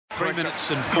3 minutes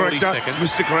and 40 seconds.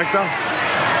 Mr. Corrector.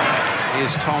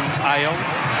 Here's Tom Ale.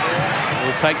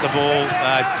 Will take the ball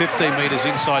 15 metres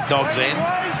inside Dogs End.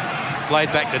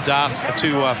 Played back to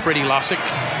Freddie Lussick.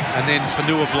 And then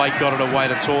Fanua Blake got it away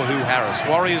to Tohu Harris.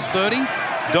 Warriors 30,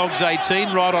 Dogs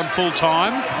 18, right on full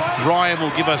time. Ryan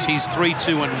will give us his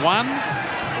 3-2-1.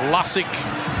 Lussick,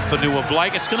 Fanua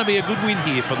Blake. It's going to be a good win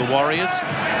here for the Warriors.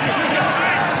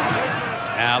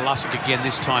 Lussick again,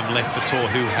 this time left for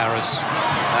Tohu Harris.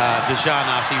 Dejan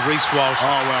Arce, Reece Walsh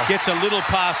gets a little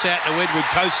pass out to Edward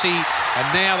Kosey,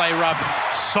 and now they rub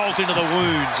salt into the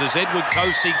wounds as Edward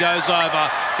Kosey goes over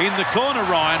in the corner.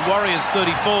 Ryan, Warriors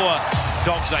 34,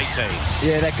 Dogs 18.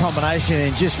 Yeah, that combination,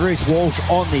 and just Reece Walsh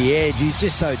on the edge. He's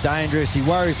just so dangerous. He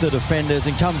worries the defenders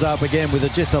and comes up again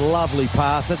with just a lovely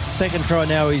pass. That's the second try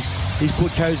now he's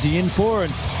put Kosey in for,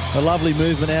 and a lovely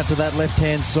movement out to that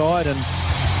left-hand side. And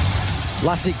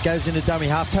Lussick goes into dummy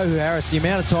half. Tohu Harris, the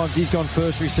amount of times he's gone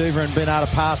first receiver and been able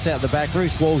to pass out the back.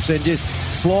 Reece Walsh then just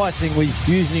slicing,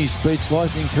 using his speed,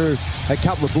 slicing through a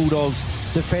couple of Bulldogs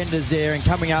defenders there and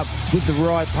coming up with the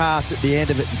right pass at the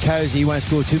end of it. And Kosey won't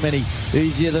score too many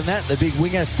easier than that. The big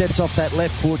winger steps off that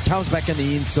left foot, comes back on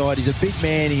the inside. He's a big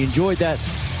man. He enjoyed that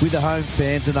with the home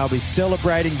fans, and they'll be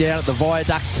celebrating down at the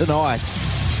Viaduct tonight.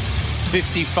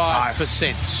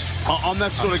 55%. I'm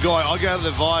that sort of guy. I go to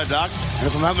the Viaduct, and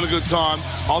if I'm having a good time,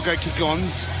 I'll go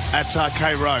kick-ons at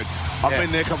K Road. I've been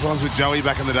there a couple of times with Joey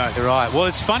back in the day. You're right. Well,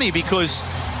 it's funny because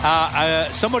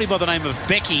somebody by the name of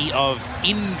Becky of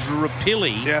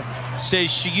Indrapilli says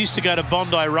she used to go to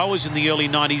Bondi Rowers in the early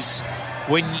 90s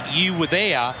when you were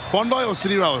there. Bondi or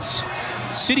City Rowers?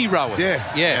 City Rowers.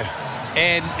 Yeah.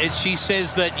 And she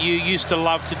says that you used to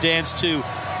love to dance to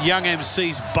Young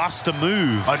MC's Bust a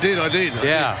Move. I did.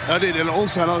 Yeah. I did. And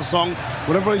also another song,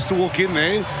 whenever I used to walk in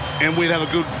there and we'd have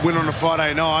a good winner on a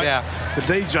Friday night, the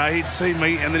DJ, he'd see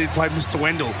me and then he'd play Mr.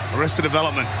 Wendell, Arrested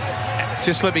Development.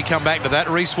 Just let me come back to that.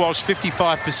 Reece Walsh,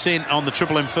 55% on the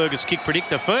Triple M Fergus Kick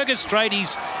Predictor. Fergus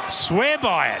tradies swear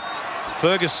by it.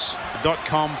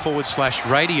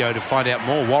 Fergus.com/radio to find out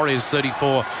more. Warriors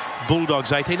 34,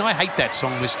 Bulldogs 18. I hate that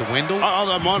song, Mr. Wendell. I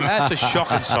don't mind it. That's a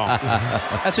shocking song.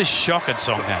 That's a shocking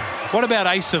song, that. What about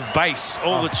Ace of Base?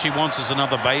 All that she wants is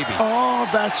another baby. All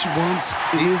that she wants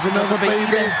is another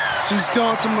baby. She's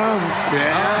gone tomorrow.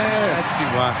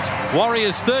 Yeah.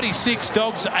 Warriors 36,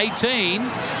 Dogs 18.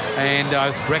 And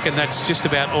I reckon that's just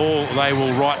about all they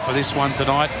will write for this one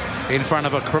tonight in front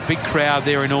of a big crowd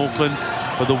there in Auckland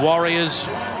for the Warriors.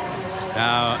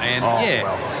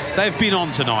 They've been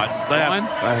on tonight. They have.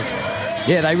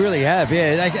 Yeah, they really have.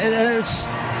 Yeah, it's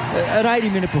an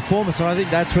 80-minute performance, and I think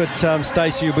that's what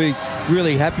Stacey will be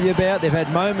really happy about. They've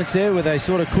had moments there where they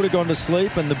sort of could have gone to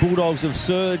sleep, and the Bulldogs have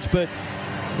surged, but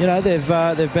you know they've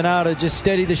been able to just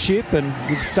steady the ship, and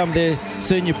with some of their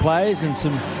senior players and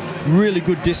some really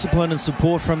good discipline and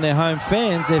support from their home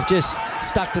fans, they've just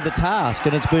stuck to the task,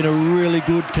 and it's been a really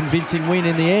good, convincing win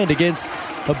in the end against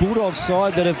a Bulldogs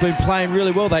side that have been playing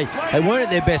really well. They weren't at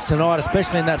their best tonight,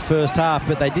 especially in that first half,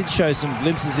 but they did show some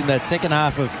glimpses in that second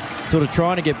half of sort of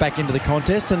trying to get back into the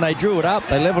contest, and they drew it up.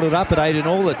 They levelled it up at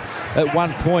 8-8 at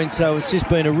one point, so it's just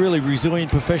been a really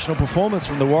resilient professional performance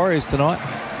from the Warriors tonight.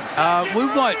 We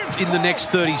might, in the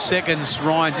next 30 seconds,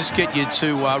 Ryan, just get you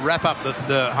to wrap up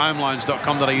the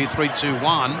homeloans.com.au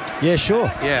 3-2-1. Yeah,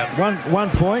 sure. Yeah. One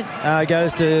point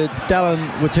goes to Dallin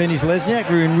Watuni's-Lesniak,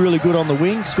 been really good on the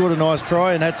wing, scored a nice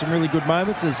try and had some really good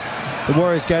moments as the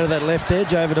Warriors go to that left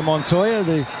edge over to Montoya.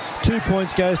 The 2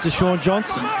 points goes to Sean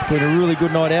Johnson. It's been a really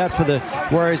good night out for the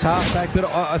Warriors halfback, but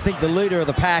I think the leader of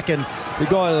the pack and the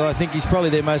guy that I think is probably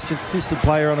their most consistent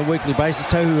player on a weekly basis,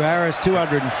 Tohu Harris,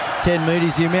 210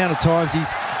 metres. The amount of times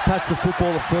he's touched the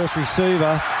football at first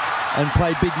receiver and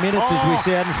played big minutes, as we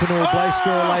see Aden Fanua Blake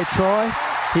score a late try.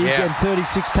 He had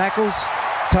 36 tackles.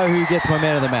 Tohu gets my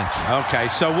man of the match. Okay,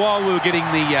 so while we were getting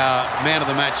the man of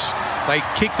the match, they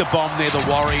kicked a bomb there, the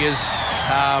Warriors,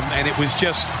 and it was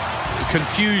just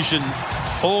confusion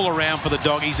all around for the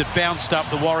Doggies. It bounced up,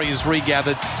 the Warriors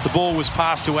regathered. The ball was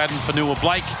passed to Aden Fanua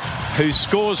Blake, who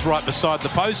scores right beside the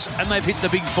post, and they've hit the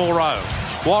big 4-0.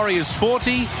 Warriors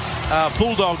 40,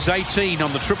 Bulldogs 18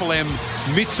 on the Triple M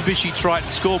Mitsubishi Triton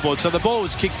scoreboard. So the ball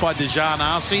was kicked by Dejan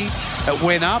Arce. It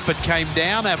went up, it came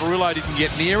down. Avarillo didn't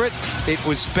get near it. It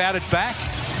was spouted back.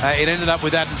 It ended up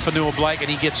with Aden Fanua Blake, and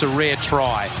he gets a rare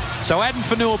try. So Aden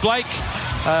Fanua Blake,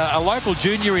 a local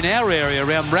junior in our area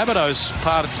around Rabbitoh's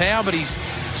part of town, but he's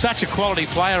such a quality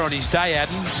player on his day,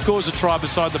 Aden. Scores a try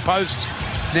beside the post.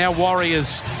 Now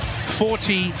Warriors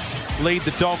 40, lead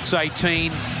the Dogs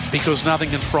 18, because nothing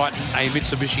can frighten a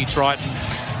Mitsubishi Triton.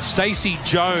 Stacey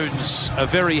Jones, a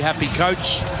very happy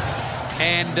coach.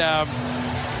 And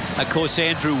Of course,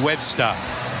 Andrew Webster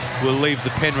will leave the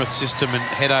Penrith system and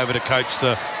head over to coach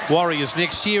the Warriors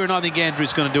next year, and I think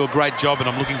Andrew's going to do a great job, and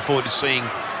I'm looking forward to seeing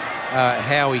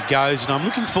how he goes, and I'm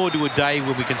looking forward to a day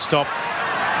when we can stop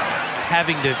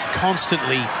having to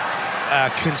constantly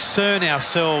concern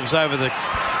ourselves over the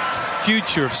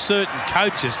future of certain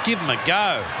coaches. Give them a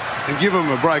go. And give them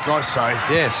a break, I say.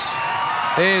 Yes.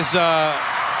 There's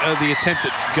the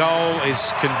attempted goal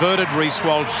is converted. Reece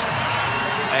Walsh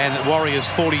and the Warriors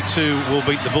 42 will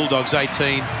beat the Bulldogs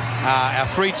 18. Our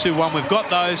 3-2-1, we've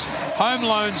got those.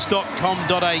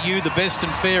 Homeloans.com.au, the best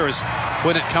and fairest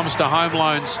when it comes to home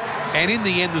loans. And in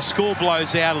the end, the score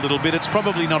blows out a little bit. It's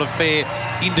probably not a fair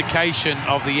indication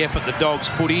of the effort the Dogs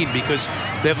put in, because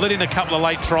they've let in a couple of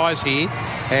late tries here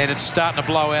and it's starting to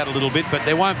blow out a little bit, but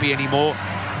there won't be any more.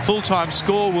 Full-time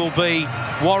score will be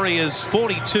Warriors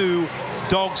 42,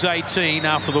 Dogs 18,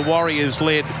 after the Warriors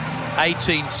led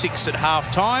 18-6 at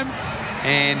half-time.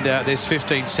 And there's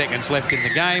 15 seconds left in the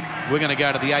game. We're going to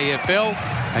go to the AFL,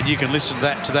 and you can listen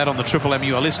to that on the Triple M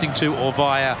you are listening to, or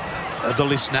via the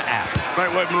Listener app.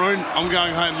 Great work, Maroon. I'm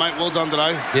going home, mate. Well done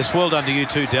today. Yes, well done to you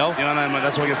too, Del. Yeah, I know, mate.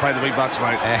 That's why I get paid the big bucks,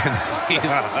 mate. And here's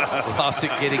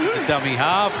Lussick getting the dummy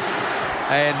half.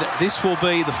 And this will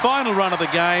be the final run of the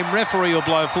game. Referee will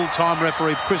blow full-time.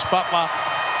 Referee Chris Butler,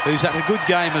 who's had a good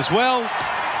game as well.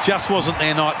 Just wasn't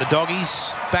their night, the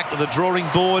Doggies. Back to the drawing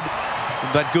board.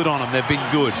 But good on them. They've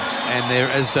been good. And they're,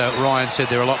 as Ryan said,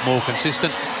 they're a lot more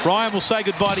consistent. Ryan, we'll say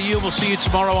goodbye to you, and we'll see you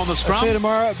tomorrow on the Scrum. See you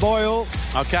tomorrow. Bye, all.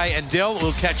 Okay, and Del,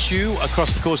 we'll catch you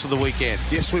across the course of the weekend.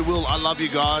 Yes, we will. I love you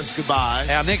guys. Goodbye.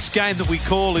 Our next game that we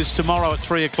call is tomorrow at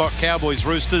 3 o'clock,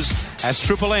 Cowboys-Roosters, as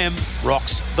Triple M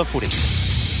rocks the footy.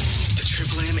 The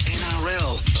Triple M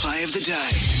NRL Play of the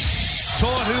Day.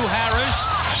 Tohu Harris,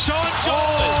 Sean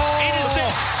Johnson,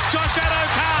 intercepts, Josh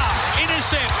Adokar,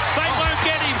 intercept, they won't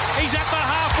get him, he's at the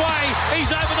halfway, he's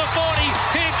over the 40,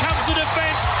 here comes the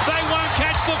defence, they won't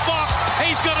catch the Fox,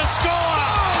 he's got to score,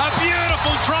 a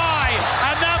beautiful try,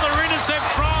 another intercept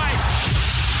try.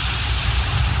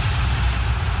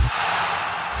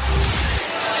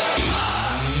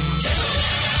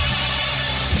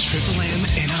 Triple M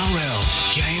NRL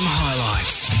Game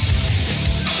Highlights.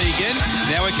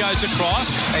 Now it goes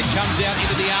across. It comes out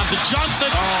into the arms of Johnson.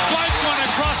 Floats one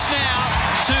across now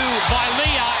to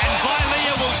Vilea, and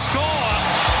Vilea will score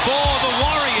for the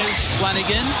Warriors.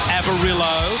 Flanagan,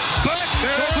 Avarillo, Burton,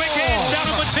 quick hands,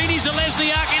 Dallin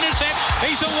Martini-Zelezniak, intercept.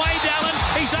 He's away, Dallin.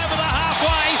 He's over the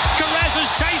halfway.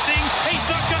 Carrazza's chasing. He's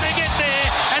not going to get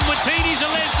there. And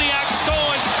Martini-Zelezniak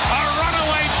scores a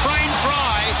runaway train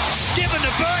try. Given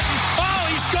to Burton. Oh,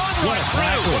 he's gone right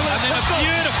through. And then a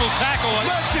beautiful tackle.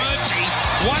 Murchie,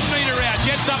 1 metre out,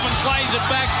 gets up and plays it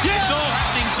back. It's all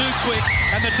happening too quick.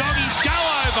 And the Doggies go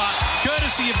over,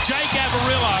 courtesy of Jake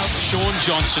Avarillo. Sean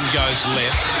Johnson goes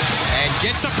left and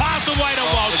gets a pass away to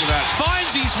Walsh.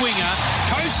 Finds his winger.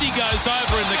 Kosi goes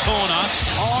over in the corner.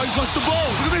 Oh, he's lost the ball.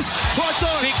 Look at this. Try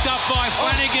time. Picked up by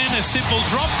Flanagan. A simple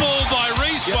drop ball by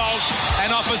Reece Walsh.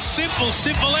 And off a simple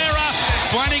error,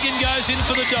 Flanagan goes in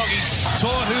for the Doggies.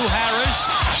 Tohu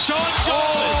Harris. Sean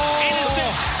Johnson.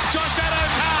 Intercepts. Josh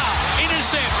Adokar.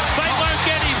 Intercept. They won't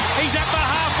get him. He's at the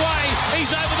halfway.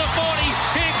 He's over the 40.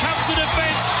 Here comes the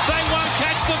defence. They won't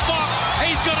catch the Fox.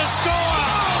 He's got to score.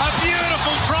 A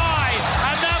beautiful try.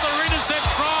 Another intercept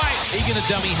try. Egan a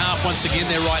dummy half once again.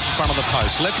 They're right in front of the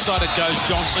post. Left side it goes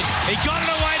Johnson. He got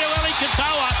it away to Eli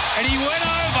Katoa, and he went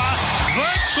over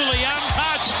virtually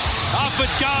untouched. Up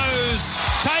it goes.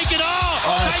 Take it off.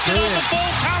 Take it on the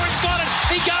ball. Curran's got it.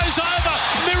 He goes over.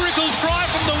 Miracle try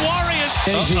from the Warriors.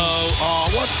 Uh-oh.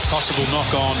 Oh, what? Possible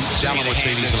knock on Dallin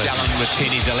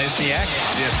Martini-Zelezniak.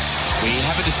 Yes. We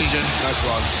have a decision. That's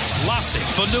right. Lussick,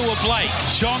 Fanua Blake,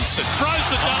 Johnson throws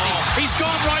the dummy. He's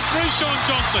gone right through Sean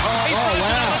Johnson. He throws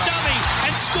another dummy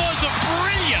and scores a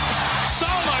brilliant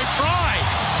solo try.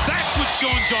 That's what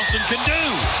Sean Johnson can do.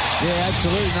 Yeah,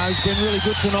 absolutely. No, he's been really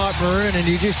good tonight, Maroon, and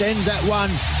he just ends that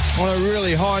one on a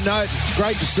really high note.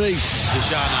 Great to see.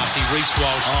 Dejanasi, Reece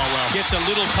Walsh gets a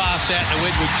little pass out to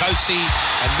Edward Kosi,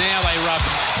 and now they rub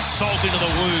salt into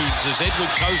the wounds as Edward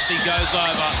Kosi goes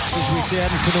over. As we see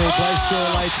Adam Fanua Blake score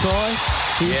a late try.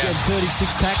 He had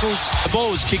 36 tackles. The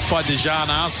ball was kicked by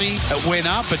Dejanasi. It went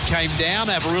up, it came down.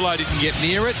 Avarillo didn't get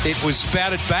near it. It was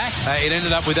spouted back. It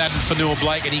ended up with Adam Fanua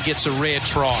Blake, and he gets a rare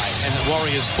try. And the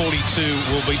Warriors 42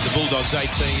 will beat the Bulldogs 18.